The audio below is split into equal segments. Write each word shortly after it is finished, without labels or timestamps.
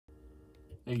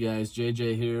Hey guys,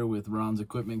 JJ here with Ron's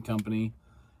Equipment Company,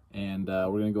 and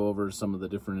we're going to go over some of the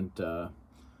different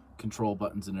control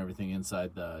buttons and everything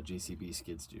inside the JCB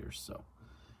skid steers. So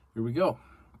here we go.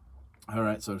 All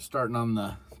right, so starting on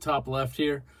the top left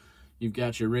here, you've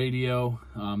got your radio.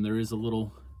 There is a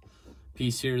little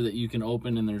piece here that you can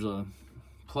open, and there's a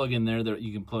plug in there that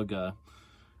you can plug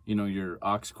your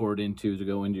aux cord into to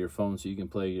go into your phone, so you can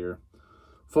play your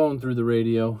phone through the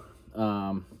radio.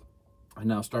 And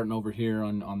now starting over here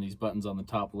on these buttons on the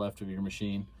top left of your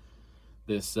machine,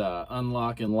 this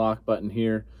unlock and lock button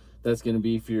here, that's going to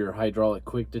be for your hydraulic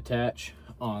quick detach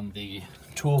on the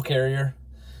tool carrier.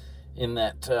 In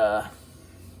that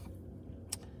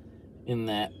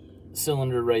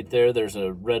cylinder right there, there's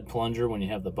a red plunger. When you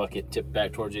have the bucket tipped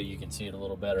back towards you, you can see it a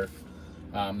little better.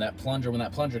 That plunger, when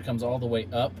that plunger comes all the way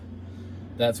up,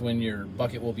 that's when your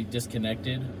bucket will be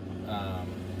disconnected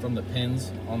from the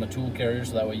pins on the tool carrier,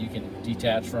 so that way you can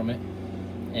detach from it.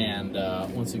 And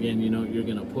once again, you're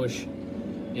going to push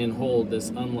and hold this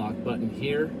unlock button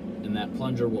here, and that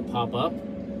plunger will pop up,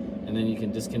 and then you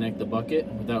can disconnect the bucket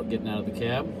without getting out of the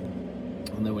cab.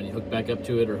 And then when you hook back up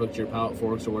to it, or hook to your pallet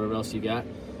forks or whatever else you got,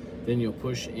 then you'll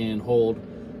push and hold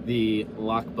the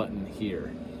lock button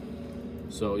here.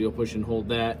 So you'll push and hold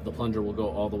that, the plunger will go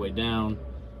all the way down,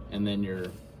 and then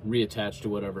you're reattached to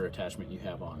whatever attachment you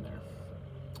have on there.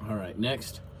 All right,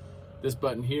 next, this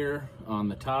button here on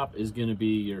the top is going to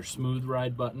be your smooth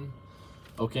ride button.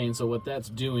 Okay, and so what that's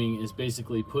doing is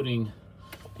basically putting,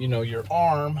 your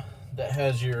arm that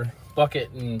has your bucket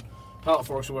and pallet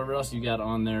forks or whatever else you got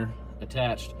on there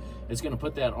attached. It's going to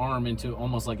put that arm into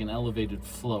almost like an elevated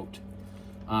float.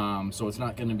 So it's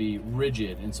not going to be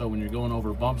rigid, and so when you're going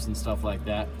over bumps and stuff like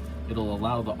that, it'll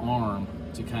allow the arm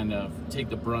to kind of take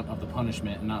the brunt of the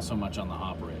punishment and not so much on the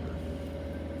operator.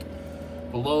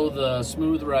 Below the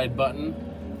smooth ride button,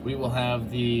 we will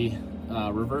have the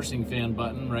reversing fan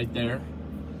button right there,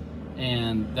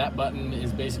 and that button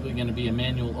is basically going to be a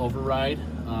manual override.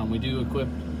 We do equip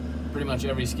pretty much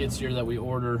every skid steer that we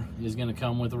order is going to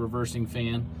come with a reversing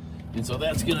fan, and so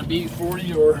that's going to be for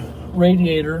your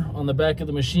radiator on the back of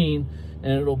the machine,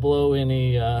 and it'll blow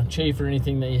any chafe or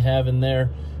anything that you have in there.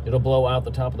 It'll blow out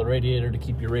the top of the radiator to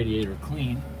keep your radiator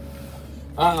clean.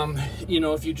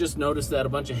 If you just notice that a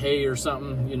bunch of hay or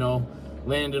something,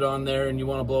 landed on there and you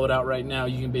want to blow it out right now,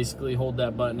 you can basically hold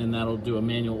that button and that'll do a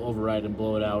manual override and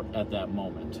blow it out at that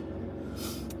moment.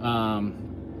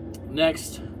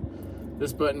 Next,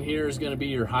 this button here is going to be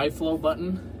your high flow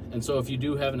button. And so if you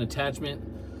do have an attachment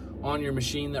on your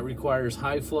machine that requires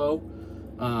high flow,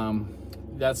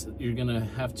 you're going to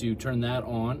have to turn that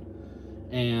on.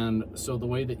 And so the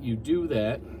way that you do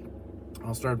that,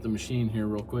 I'll start up the machine here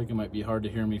real quick. It might be hard to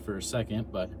hear me for a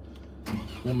second, but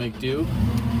we'll make do.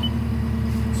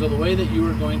 So the way that you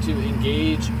are going to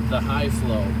engage the high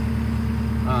flow,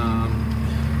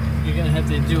 you're going to have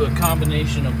to do a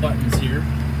combination of buttons here.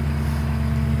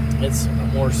 It's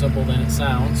more simple than it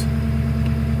sounds.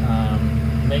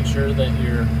 Make sure that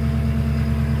your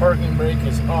parking brake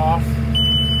is off.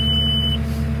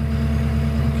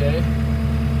 Okay.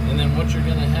 And then what you're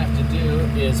going to have to do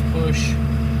is push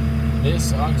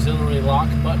this auxiliary lock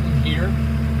button here.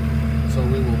 So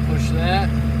we will push that,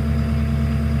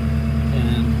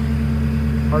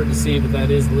 and hard to see, but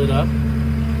that is lit up.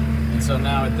 And so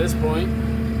now at this point,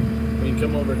 we can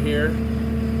come over here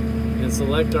and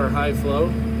select our high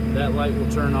flow. That light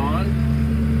will turn on.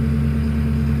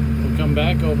 We'll come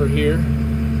back over here,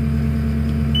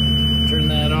 turn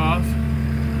that off,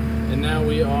 and now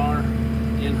we are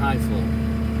in high flow.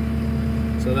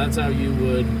 So that's how you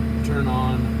would turn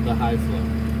on the high flow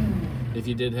if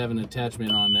you did have an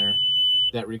attachment on there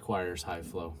that requires high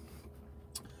flow.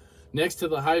 Next to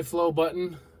the high flow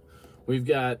button, we've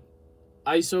got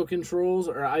ISO controls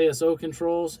or ISO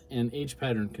controls and H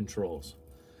pattern controls.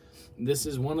 This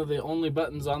is one of the only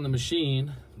buttons on the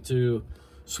machine to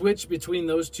switch between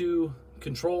those two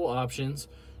control options.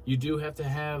 You do have to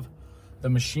have the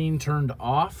machine turned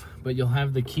off, but you'll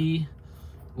have the key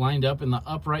lined up in the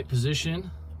upright position,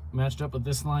 matched up with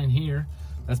this line here.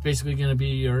 That's basically going to be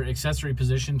your accessory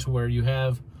position to where you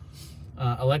have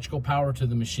electrical power to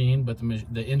the machine, but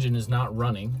the engine is not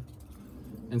running.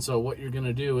 And so what you're going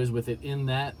to do is, with it in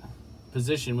that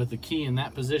position, with the key in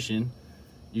that position,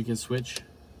 you can switch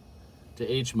to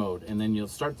H mode, and then you'll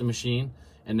start the machine,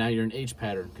 and now you're in H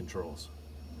pattern controls.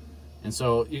 And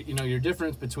so your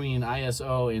difference between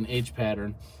ISO and H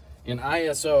pattern, in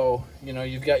ISO,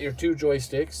 you've got your two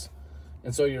joysticks.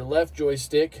 And so your left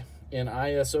joystick in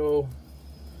ISO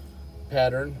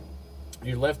pattern,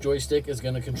 your left joystick is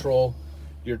going to control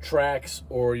your tracks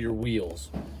or your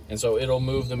wheels. And so it'll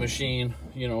move the machine,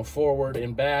 forward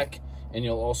and back and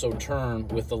you'll also turn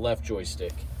with the left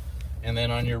joystick. And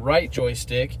then on your right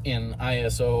joystick in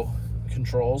ISO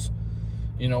controls,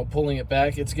 you know, pulling it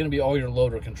back, it's going to be all your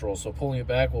loader controls. So pulling it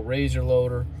back will raise your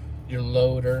loader.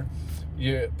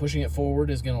 You're pushing it forward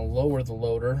is going to lower the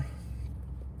loader.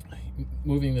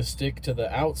 Moving the stick to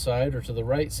the outside or to the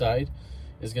right side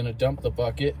is going to dump the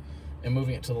bucket, and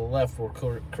moving it to the left will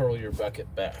curl your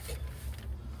bucket back.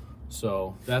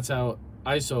 So that's how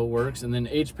ISO works. And then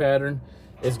H pattern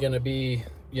is going to be,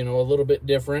 you know, a little bit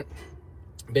different.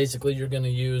 Basically, you're going to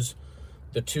use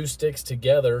the two sticks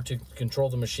together to control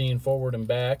the machine forward and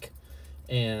back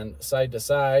and side to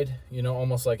side, you know,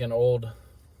 almost like an old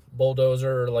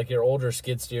bulldozer or like your older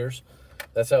skid steers.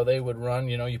 That's how they would run.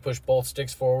 You know, you push both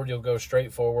sticks forward, you'll go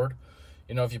straight forward.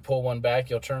 You know, if you pull one back,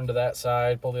 you'll turn to that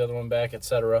side, pull the other one back,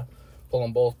 etc. Pull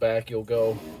them both back, you'll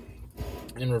go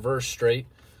in reverse straight.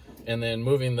 And then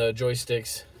moving the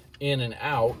joysticks in and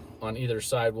out on either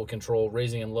side will control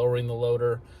raising and lowering the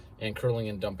loader and curling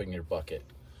and dumping your bucket.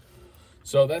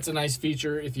 So that's a nice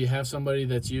feature if you have somebody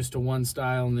that's used to one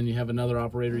style and then you have another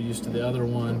operator used to the other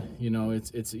one. You know,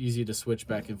 it's easy to switch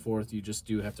back and forth. You just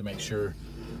do have to make sure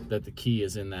that the key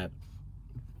is in that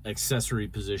accessory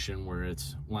position where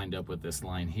it's lined up with this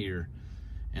line here,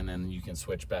 and then you can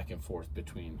switch back and forth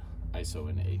between ISO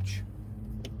and H.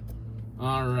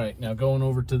 All right, now going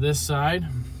over to this side,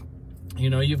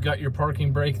 you know, you've got your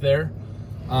parking brake there.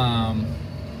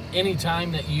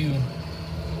 Anytime that you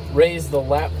raise the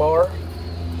lap bar,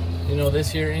 you know,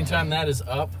 this here, anytime that is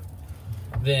up,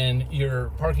 then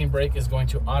your parking brake is going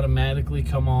to automatically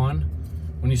come on.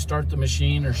 When you start the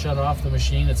machine or shut off the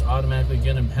machine, it's automatically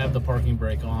going to have the parking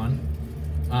brake on.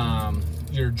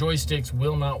 Your joysticks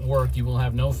will not work. You will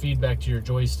have no feedback to your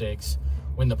joysticks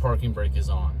when the parking brake is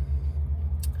on.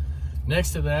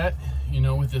 Next to that, you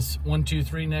know, with this 1, 2,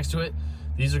 3 next to it,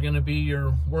 these are going to be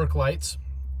your work lights.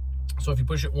 So if you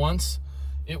push it once,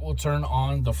 it will turn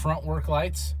on the front work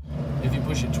lights. If you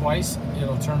push it twice,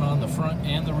 it'll turn on the front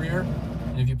and the rear.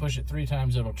 And if you push it 3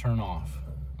 times, it'll turn off.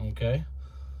 Okay.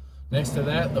 Next to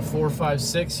that, the 4, 5,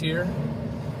 6 here,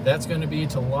 that's going to be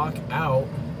to lock out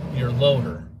your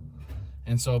loader.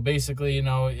 And so basically, you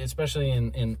know, especially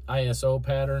in ISO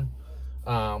pattern,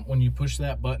 when you push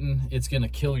that button, it's going to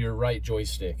kill your right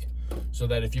joystick. So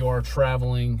that if you are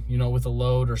traveling, you know, with a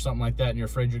load or something like that, and you're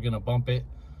afraid you're going to bump it,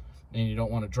 and you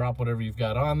don't want to drop whatever you've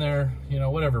got on there, you know,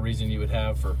 whatever reason you would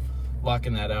have for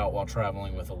locking that out while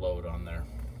traveling with a load on there.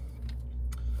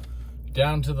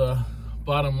 Down to the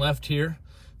bottom left here,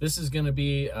 this is going to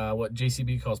be what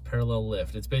JCB calls parallel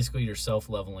lift. It's basically your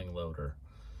self-leveling loader.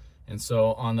 And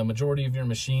so on the majority of your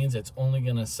machines, it's only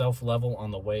going to self-level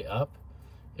on the way up.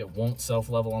 It won't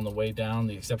self-level on the way down,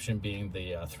 the exception being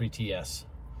the 3TS.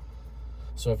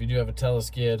 So if you do have a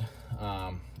teleskid,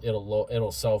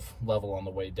 it'll self-level on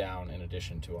the way down in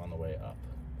addition to on the way up.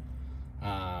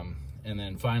 And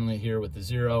then finally here with the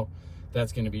 0,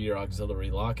 that's going to be your auxiliary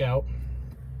lockout.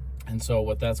 And so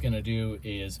what that's going to do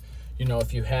is, you know,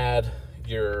 if you had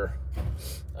your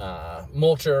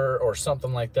mulcher or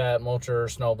something like that, mulcher,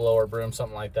 snow blower, broom,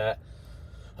 something like that,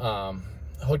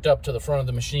 hooked up to the front of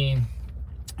the machine,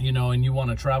 you know, and you want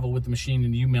to travel with the machine,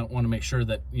 and you want to make sure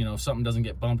that, you know, something doesn't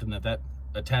get bumped and that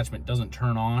attachment doesn't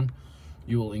turn on,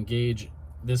 you will engage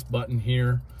this button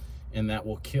here, and that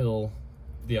will kill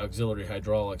the auxiliary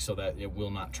hydraulic so that it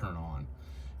will not turn on.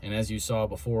 And as you saw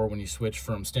before, when you switch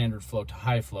from standard flow to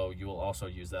high flow, you will also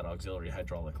use that auxiliary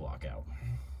hydraulic lockout.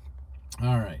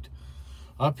 All right,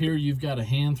 up here you've got a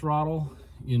hand throttle,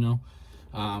 you know,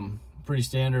 pretty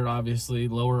standard. Obviously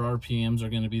lower RPMs are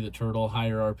going to be the turtle,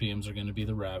 higher RPMs are going to be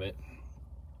the rabbit.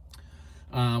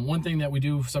 One thing that we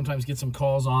do sometimes get some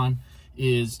calls on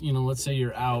is, you know, let's say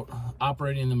you're out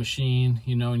operating the machine,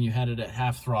 you know, and you had it at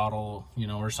half throttle, you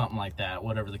know, or something like that,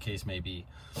 whatever the case may be,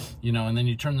 you know, and then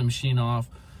you turn the machine off,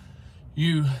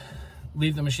 you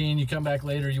leave the machine, you come back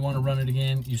later, you want to run it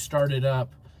again, you start it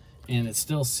up, and it's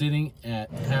still sitting at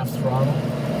half throttle.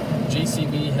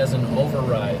 JCB has an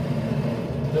override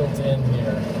built in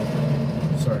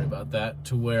here, sorry about that,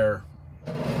 to where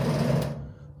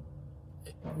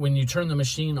when you turn the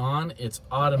machine on, it's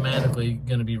automatically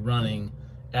going to be running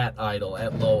at idle,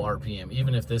 at low RPM.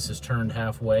 Even if this is turned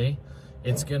halfway,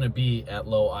 it's going to be at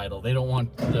low idle. They don't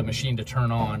want the machine to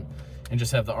turn on and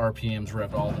just have the RPMs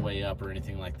revved all the way up or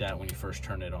anything like that when you first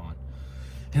turn it on.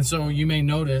 And so you may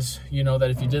notice, you know, that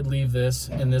if you did leave this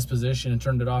in this position and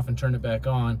turned it off and turned it back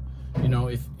on, you know,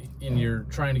 if and you're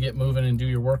trying to get moving and do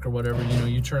your work or whatever, you know,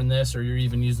 you turn this, or you're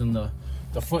even using the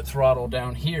foot throttle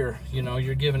down here, you know,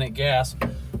 you're giving it gas,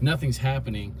 nothing's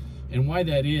happening. And why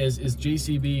that is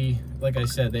JCB, like I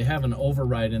said, they have an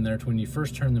override in there to when you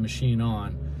first turn the machine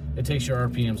on, it takes your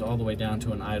RPMs all the way down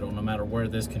to an idle, no matter where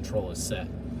this control is set.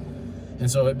 And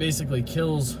so it basically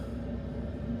kills,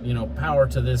 you know, power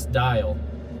to this dial.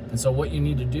 And so what you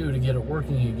need to do to get it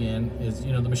working again is,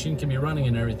 you know, the machine can be running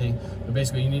and everything, but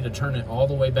basically you need to turn it all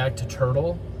the way back to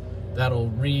turtle. That'll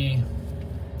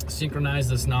re-synchronize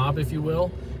this knob, if you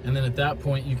will. And then at that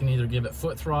point, you can either give it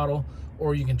foot throttle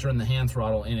or you can turn the hand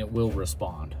throttle and it will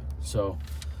respond. So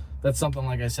that's something,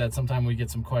 like I said, sometimes we get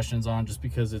some questions on just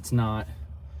because it's not,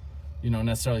 you know,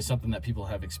 necessarily something that people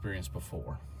have experienced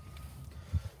before.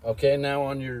 Okay, now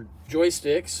on your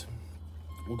joysticks,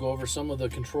 we'll go over some of the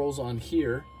controls on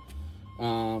here.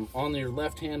 On your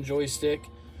left-hand joystick,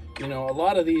 you know, a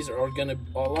lot of these are a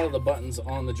lot of the buttons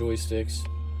on the joysticks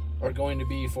are going to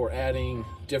be for adding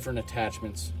different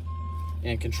attachments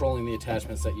and controlling the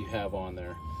attachments that you have on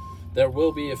there. There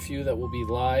will be a few that will be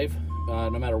live,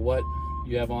 no matter what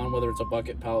you have on, whether it's a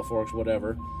bucket, pallet forks,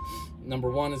 whatever.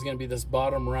 Number one is going to be this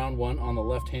bottom round one on the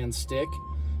left-hand stick.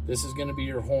 This is going to be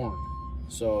your horn.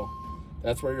 So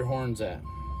that's where your horn's at.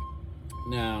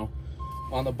 Now,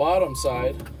 on the bottom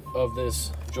side of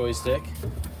this joystick,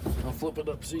 I'll flip it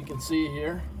up so you can see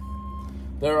here,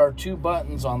 there are two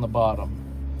buttons on the bottom.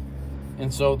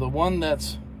 And so the one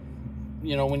that's,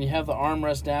 you know, when you have the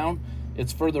armrest down,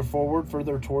 it's further forward,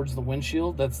 further towards the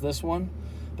windshield. That's this one.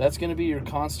 That's going to be your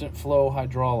constant flow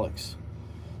hydraulics.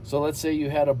 So let's say you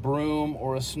had a broom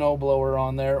or a snowblower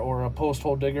on there, or a post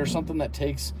hole digger, something that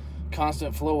takes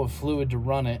constant flow of fluid to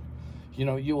run it. You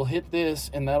know, you will hit this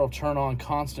and that'll turn on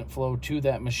constant flow to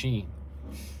that machine.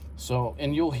 So,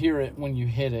 and you'll hear it when you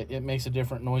hit it. It makes a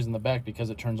different noise in the back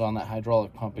because it turns on that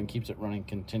hydraulic pump and keeps it running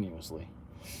continuously.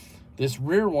 This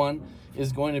rear one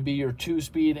is going to be your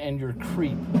 2-speed and your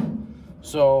creep.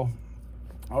 So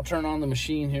I'll turn on the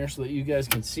machine here so that you guys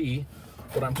can see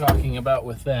what I'm talking about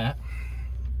with that.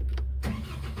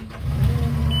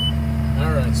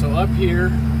 All right, so up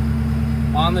here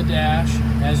on the dash,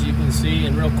 as you can see,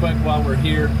 and real quick while we're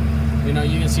here, you know,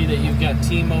 you can see that you've got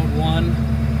T mode 1,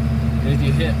 and if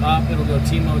you hit up, it'll go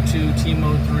T mode 2, T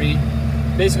mode 3.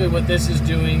 Basically what this is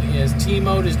doing is T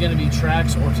mode is going to be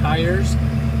tracks or tires,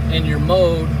 and your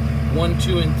mode 1,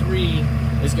 2, and 3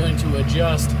 is going to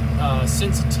adjust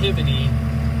sensitivity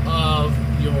of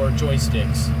your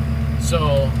joysticks.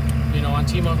 So, you know, on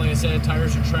T mode, like I said,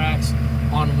 tires or tracks.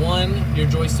 On 1, your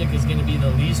joystick is going to be the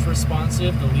least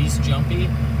responsive, the least jumpy.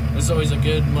 This is always a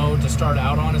good mode to start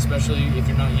out on, especially if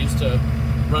you're not used to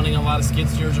running a lot of skid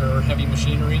steers or heavy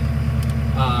machinery.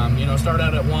 You know, start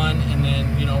out at 1 and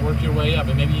then, you know, work your way up,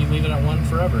 and maybe you leave it at 1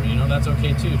 forever. You know, that's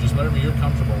okay too, just whatever you're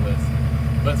comfortable with.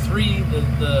 But 3,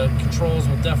 the controls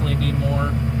will definitely be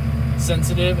more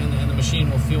sensitive, and the machine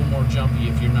will feel more jumpy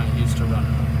if you're not used to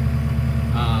running them.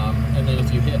 And then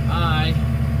if you hit I,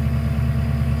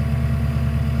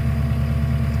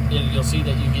 you'll see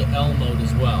that you get L mode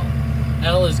as well.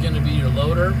 L is going to be your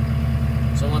loader.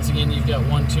 So once again, you've got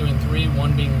 1, 2, and 3,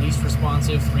 1 being least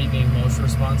responsive, 3 being most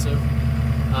responsive.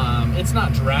 It's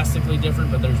not drastically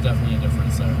different, but there's definitely a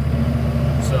difference there.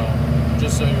 So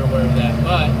just so you're aware of that.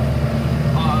 But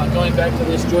going back to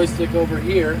this joystick over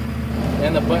here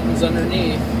and the buttons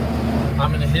underneath,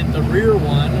 I'm going to hit the rear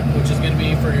one, which is going to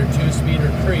be for your 2-speed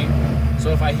or creep.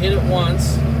 So if I hit it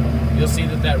once, you'll see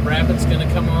that that rabbit's going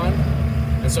to come on.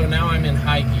 And so now I'm in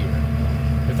high gear.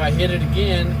 If I hit it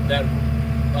again, that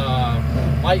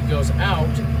light goes out.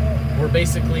 We're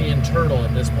basically in turtle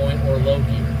at this point, or low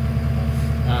gear.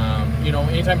 You know,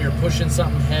 anytime you're pushing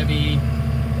something heavy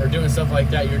or doing stuff like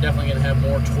that, you're definitely going to have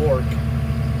more torque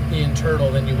in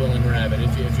turtle than you will in rabbit.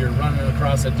 If you're running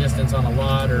across a distance on a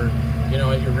lot, or, you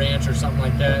know, at your ranch or something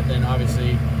like that, then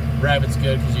obviously rabbit's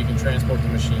good because you can transport the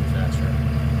machine faster.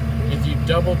 If you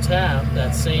double tap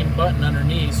that same button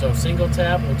underneath, so single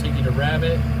tap will take you to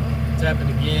rabbit, tap it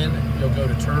again, you'll go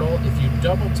to turtle. If you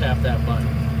double tap that button,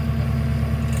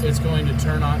 it's going to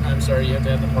turn on, I'm sorry, you have to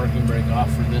have the parking brake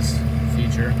off for this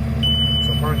feature.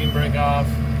 So parking brake off.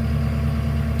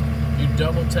 You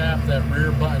double tap that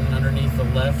rear button underneath the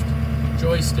left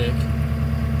joystick,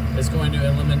 it's going to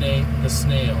eliminate the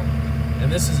snail.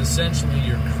 And this is essentially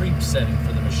your creep setting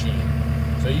for the machine.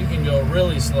 So you can go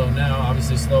really slow now,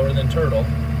 obviously slower than turtle.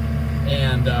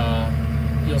 And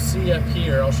you'll see up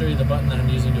here, I'll show you the button that I'm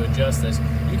using to adjust this.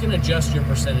 You can adjust your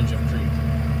percentage of creep.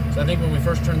 So I think when we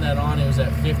first turned that on, it was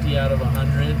at 50 out of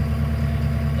 100.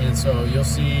 And so you'll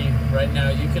see right now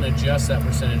you can adjust that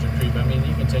percentage of creep. I mean,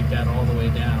 you can take that all the way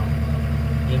down,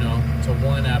 you know, to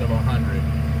 1 out of 100.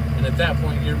 And at that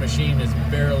point, your machine is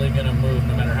barely going to move,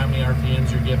 no matter how many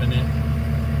RPMs you're giving it.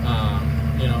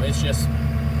 You know, it's just,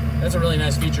 that's a really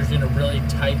nice feature if you're in a really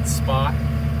tight spot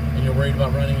and you're worried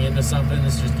about running into something.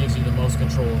 This just gives you the most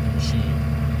control of the machine.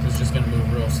 is just going to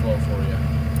move real slow for you.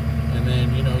 And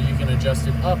then, you know, you can adjust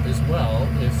it up as well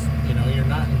if, you know, you're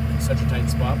not in such a tight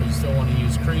spot, but you still want to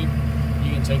use creep.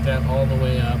 You can take that all the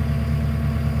way up,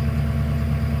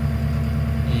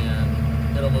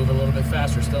 and it'll move a little bit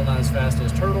faster. Still not as fast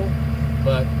as turtle,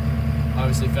 but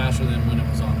obviously faster than when it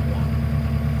was on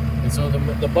one. And so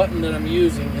the button that I'm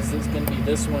using is going to be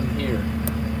this one here.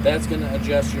 That's going to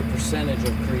adjust your percentage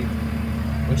of creep,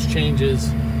 which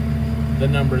changes the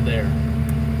number there.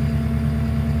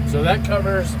 So that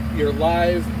covers your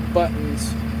live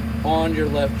buttons on your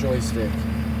left joystick.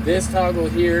 This toggle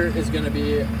here is going to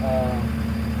be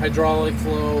hydraulic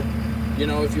flow. You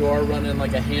know, if you are running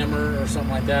like a hammer or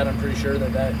something like that, I'm pretty sure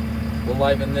that will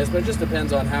liven this, but it just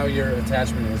depends on how your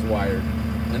attachment is wired.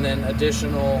 And then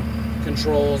additional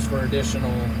controls for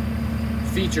additional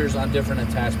features on different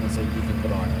attachments that you can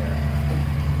put on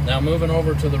here. Now moving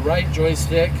over to the right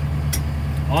joystick,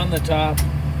 on the top,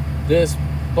 this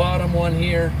bottom one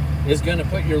here is going to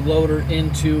put your loader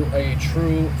into a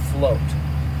true float.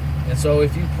 And so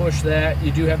if you push that,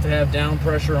 you do have to have down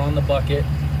pressure on the bucket.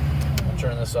 I'll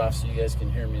turn this off so you guys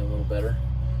can hear me a little better.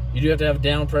 You do have to have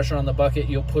down pressure on the bucket.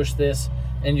 You'll push this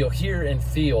and you'll hear and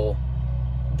feel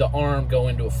the arm go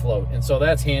into a float. And so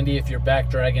that's handy if you're back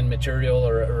dragging material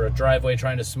or a driveway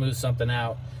trying to smooth something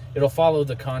out. It'll follow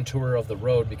the contour of the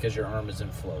road because your arm is in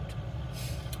float.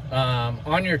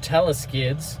 On your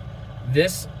teleskids,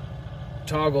 this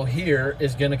toggle here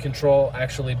is going to control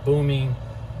actually booming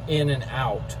in and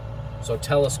out. So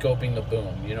telescoping the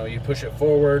boom. You know, you push it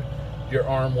forward, your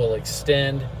arm will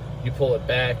extend, you pull it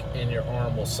back, and your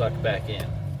arm will suck back in.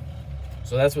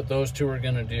 So that's what those two are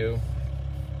going to do.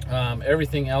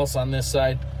 Everything else on this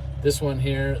side, this one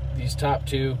here, these top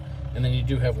two, and then you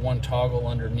do have one toggle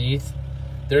underneath.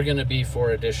 They're going to be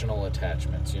for additional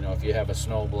attachments. You know, if you have a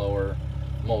snow blower,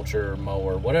 mulcher,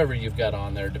 mower, whatever you've got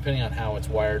on there, depending on how it's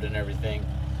wired and everything,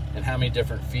 and how many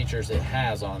different features it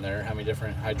has on there, how many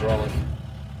different hydraulic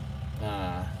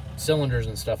cylinders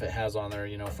and stuff it has on there,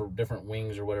 you know, for different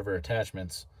wings or whatever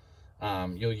attachments,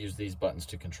 you'll use these buttons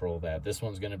to control that. This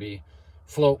one's going to be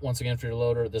float, once again, for your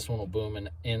loader. This one will boom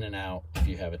in and out if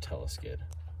you have a teleskid.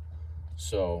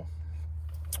 So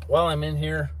while I'm in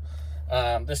here,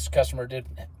 this customer did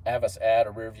have us add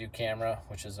a rear view camera,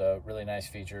 which is a really nice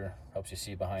feature, helps you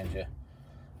see behind you.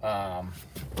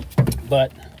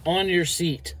 But on your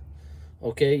seat,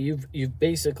 okay, you've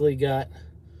basically got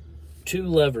two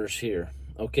levers here.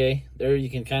 Okay, there you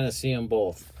can kind of see them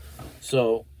both.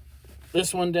 So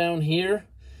this one down here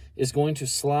is going to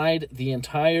slide the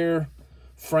entire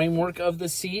framework of the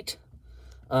seat.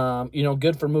 You know,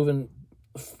 good for moving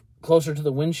closer to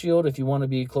the windshield if you want to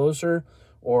be closer,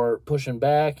 or pushing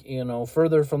back, you know,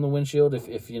 further from the windshield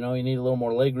if you know you need a little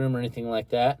more leg room or anything like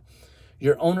that.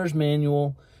 Your owner's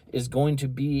manual is going to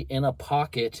be in a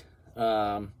pocket.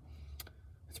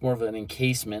 It's more of an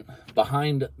encasement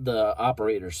behind the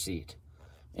operator's seat.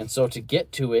 And so to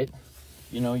get to it,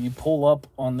 you know, you pull up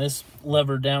on this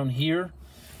lever down here.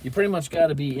 You pretty much got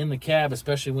to be in the cab,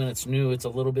 especially when it's new. It's a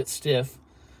little bit stiff.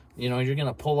 You know, you're going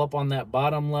to pull up on that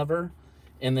bottom lever,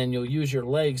 and then you'll use your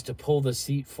legs to pull the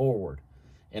seat forward.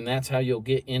 And that's how you'll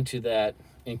get into that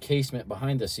encasement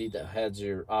behind the seat that has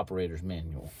your operator's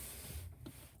manual.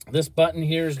 This button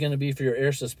here is going to be for your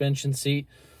air suspension seat,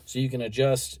 so you can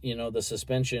adjust, you know, the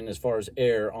suspension as far as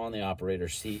air on the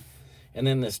operator's seat. And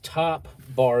then this top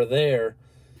bar there,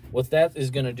 what that is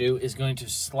going to do is going to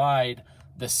slide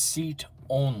the seat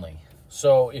only.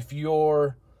 So if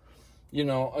you're, you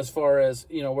know, as far as,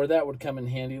 you know, where that would come in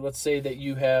handy, let's say that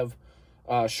you have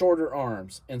shorter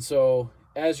arms. And so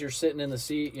as you're sitting in the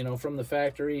seat, you know, from the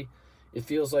factory, it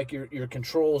feels like your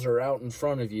controls are out in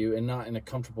front of you and not in a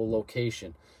comfortable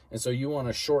location. And so you want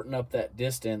to shorten up that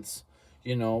distance,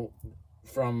 you know,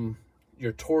 from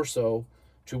your torso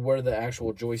to where the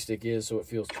actual joystick is so it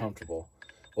feels comfortable.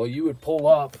 Well, you would pull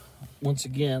up, once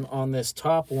again, on this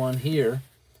top one here,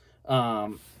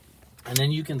 and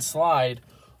then you can slide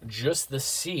just the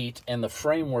seat and the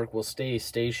framework will stay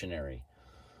stationary.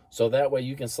 So that way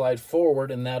you can slide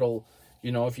forward, and that'll,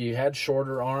 you know, if you had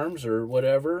shorter arms or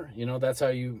whatever, you know, that's how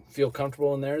you feel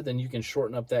comfortable in there, then you can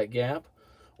shorten up that gap.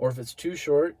 Or if it's too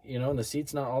short, you know, and the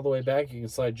seat's not all the way back, you can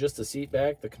slide just the seat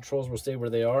back. The controls will stay where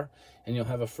they are, and you'll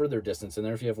have a further distance in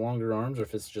there if you have longer arms or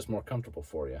if it's just more comfortable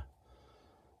for you.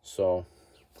 So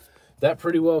that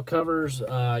pretty well covers,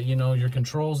 you know, your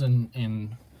controls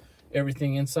and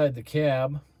everything inside the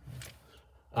cab.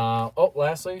 Oh,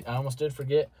 lastly, I almost did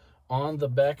forget, on the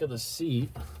back of the seat,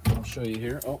 I'll show you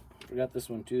here. Oh, forgot this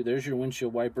one too. There's your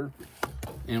windshield wiper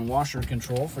and washer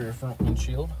control for your front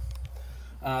windshield.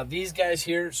 These guys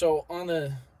here, so on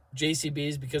the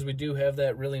JCBs, because we do have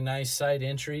that really nice side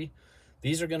entry,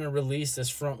 these are going to release this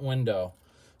front window.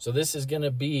 So this is going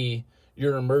to be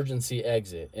your emergency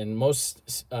exit. And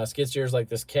most skid steers, like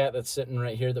this Cat that's sitting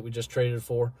right here that we just traded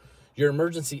for, your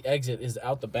emergency exit is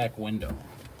out the back window,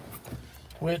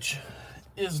 which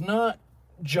is not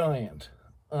giant.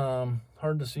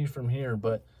 Hard to see from here,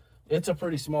 but it's a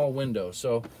pretty small window.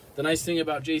 So the nice thing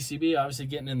about JCB, obviously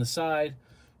getting in the side,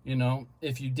 you know,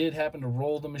 if you did happen to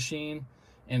roll the machine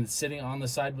and it's sitting on the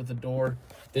side with the door,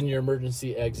 then your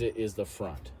emergency exit is the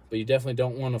front. But you definitely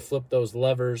don't want to flip those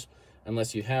levers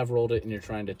unless you have rolled it and you're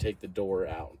trying to take the door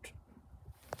out.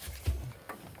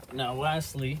 Now,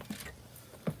 lastly,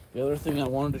 the other thing I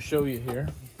wanted to show you here,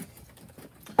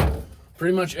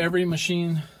 pretty much every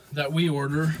machine that we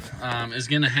order is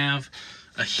going to have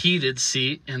a heated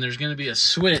seat, and there's going to be a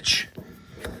switch.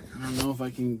 I don't know if I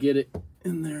can get it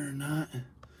in there or not.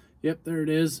 Yep, there it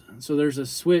is. So there's a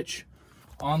switch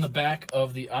on the back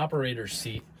of the operator's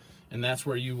seat, and that's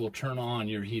where you will turn on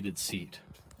your heated seat.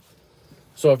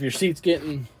 So if your seat's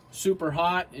getting super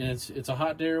hot and it's a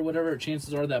hot day or whatever,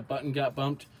 chances are that button got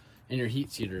bumped and your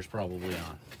heat seater is probably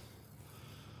on.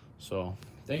 So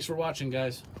thanks for watching,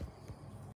 guys.